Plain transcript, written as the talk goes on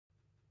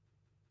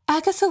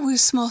Agatha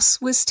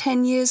Woosmos was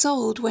 10 years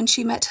old when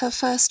she met her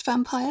first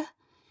vampire.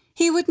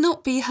 He would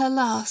not be her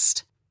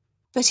last,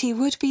 but he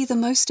would be the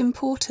most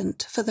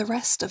important for the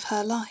rest of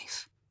her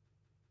life.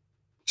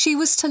 She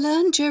was to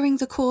learn during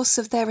the course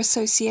of their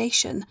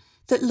association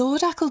that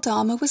Lord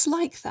Akeldama was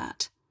like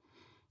that,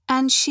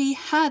 and she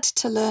had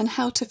to learn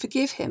how to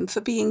forgive him for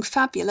being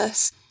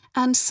fabulous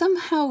and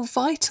somehow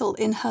vital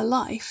in her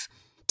life,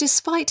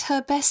 despite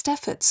her best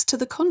efforts to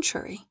the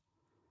contrary.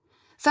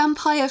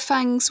 Vampire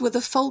fangs were the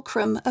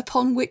fulcrum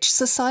upon which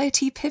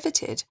society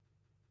pivoted.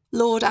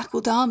 Lord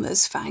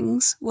Akeldama's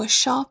fangs were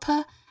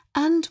sharper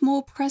and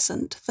more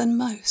present than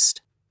most.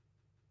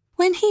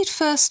 When he'd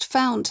first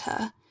found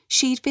her,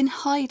 she'd been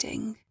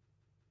hiding.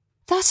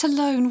 That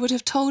alone would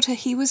have told her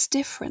he was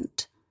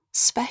different,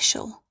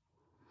 special.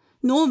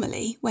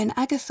 Normally, when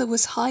Agatha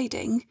was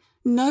hiding,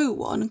 no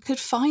one could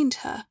find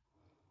her.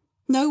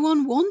 No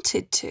one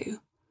wanted to.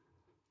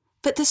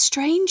 But the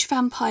strange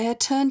vampire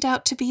turned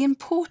out to be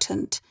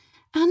important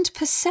and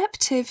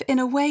perceptive in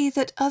a way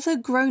that other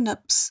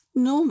grown-ups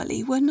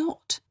normally were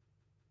not.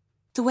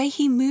 The way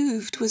he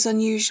moved was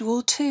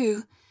unusual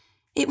too.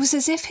 It was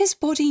as if his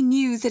body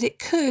knew that it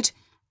could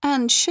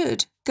and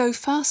should go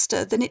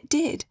faster than it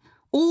did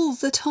all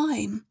the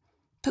time,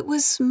 but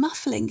was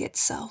muffling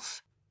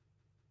itself.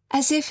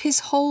 As if his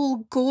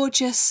whole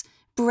gorgeous,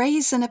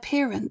 brazen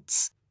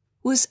appearance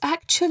was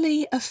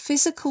actually a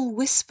physical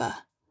whisper,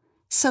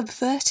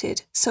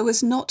 subverted so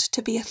as not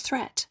to be a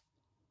threat.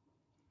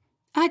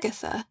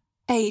 Agatha,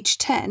 age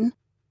 10,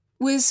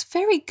 was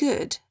very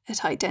good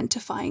at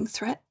identifying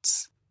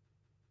threats.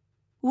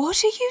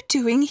 "What are you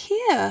doing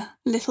here,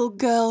 little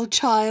girl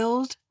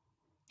child?"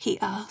 he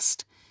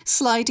asked,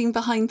 sliding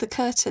behind the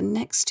curtain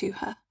next to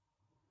her.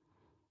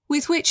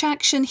 With which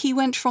action he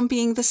went from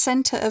being the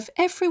centre of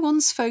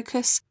everyone's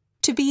focus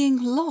to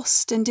being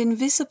lost and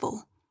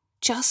invisible,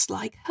 just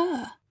like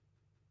her.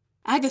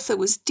 Agatha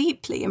was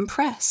deeply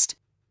impressed,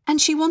 and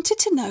she wanted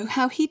to know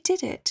how he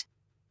did it.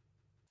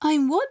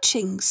 "I'm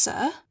watching,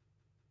 sir."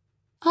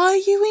 "Are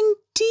you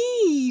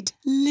indeed,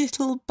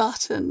 little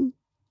button?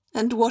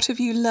 And what have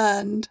you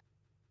learned?"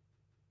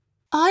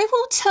 "I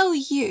will tell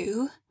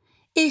you,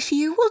 if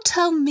you will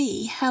tell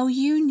me how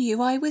you knew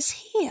I was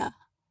here."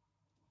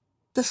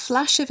 The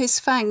flash of his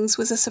fangs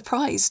was a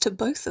surprise to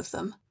both of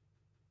them.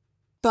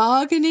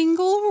 "Bargaining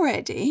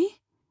already?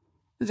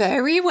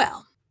 Very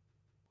well.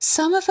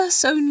 Some of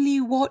us only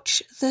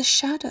watch the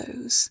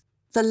shadows.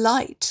 The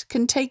light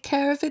can take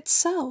care of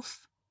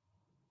itself."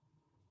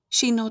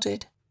 She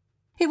nodded.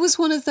 It was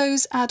one of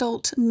those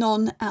adult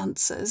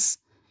non-answers.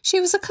 She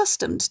was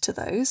accustomed to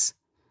those,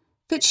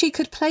 but she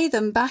could play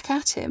them back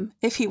at him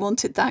if he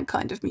wanted that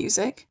kind of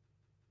music.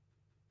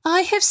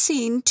 "I have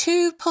seen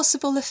 2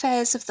 possible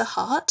affairs of the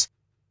heart,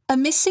 a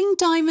missing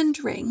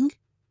diamond ring,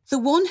 the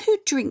one who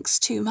drinks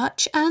too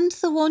much and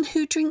the one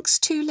who drinks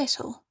too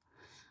little.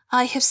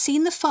 I have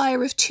seen the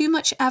fire of too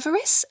much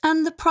avarice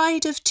and the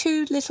pride of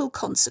too little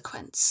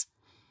consequence.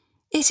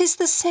 It is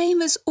the same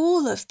as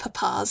all of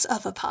Papa's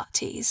other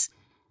parties,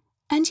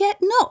 and yet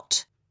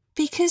not,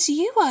 because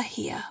you are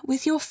here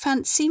with your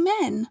fancy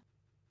men,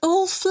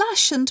 all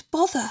flash and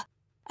bother,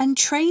 and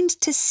trained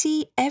to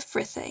see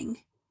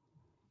everything.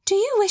 Do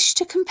you wish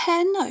to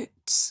compare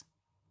notes?"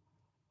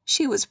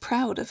 She was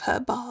proud of her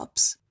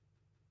barbs.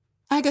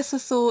 Agatha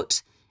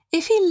thought,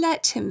 if he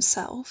let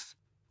himself,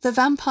 the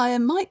vampire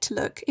might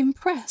look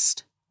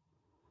impressed.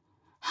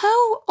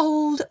 "How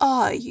old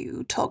are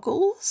you,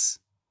 Toggles?"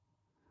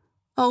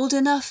 "Old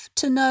enough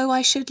to know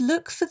I should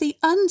look for the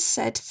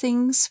unsaid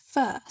things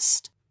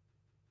first."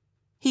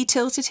 He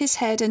tilted his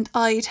head and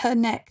eyed her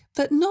neck,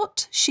 but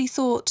not, she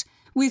thought,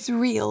 with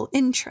real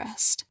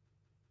interest.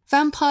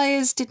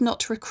 Vampires did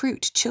not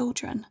recruit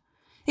children.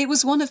 It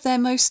was one of their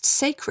most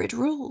sacred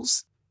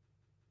rules.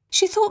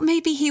 She thought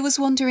maybe he was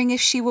wondering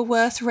if she were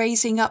worth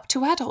raising up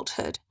to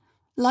adulthood,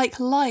 like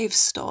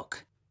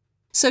livestock,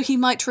 so he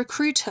might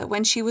recruit her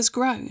when she was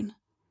grown.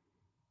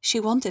 She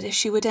wondered if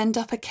she would end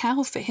up a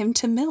cow for him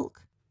to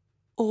milk,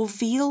 or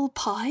veal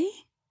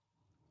pie.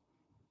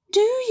 "Do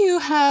you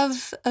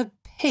have a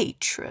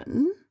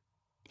patron?"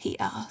 he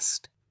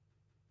asked.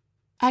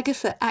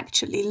 Agatha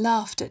actually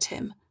laughed at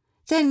him,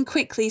 then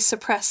quickly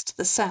suppressed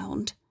the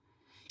sound.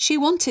 She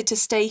wanted to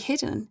stay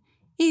hidden,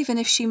 even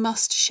if she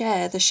must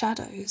share the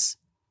shadows.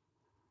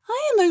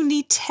 "I am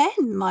only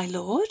 10, my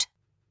lord."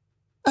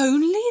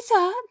 "Only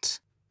that?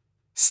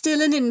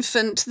 Still an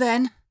infant,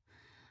 then.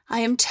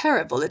 I am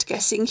terrible at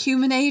guessing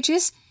human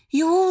ages.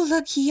 You all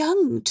look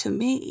young to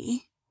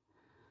me.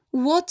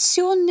 What's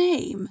your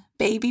name,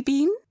 Baby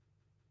Bean?"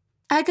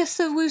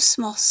 "Agatha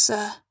Woosmos,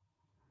 sir."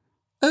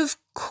 "Of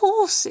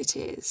course it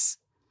is.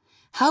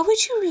 How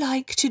would you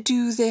like to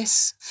do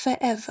this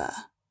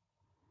forever?"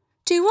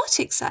 "Do what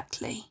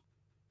exactly?"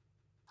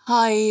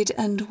 "Hide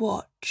and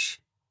watch.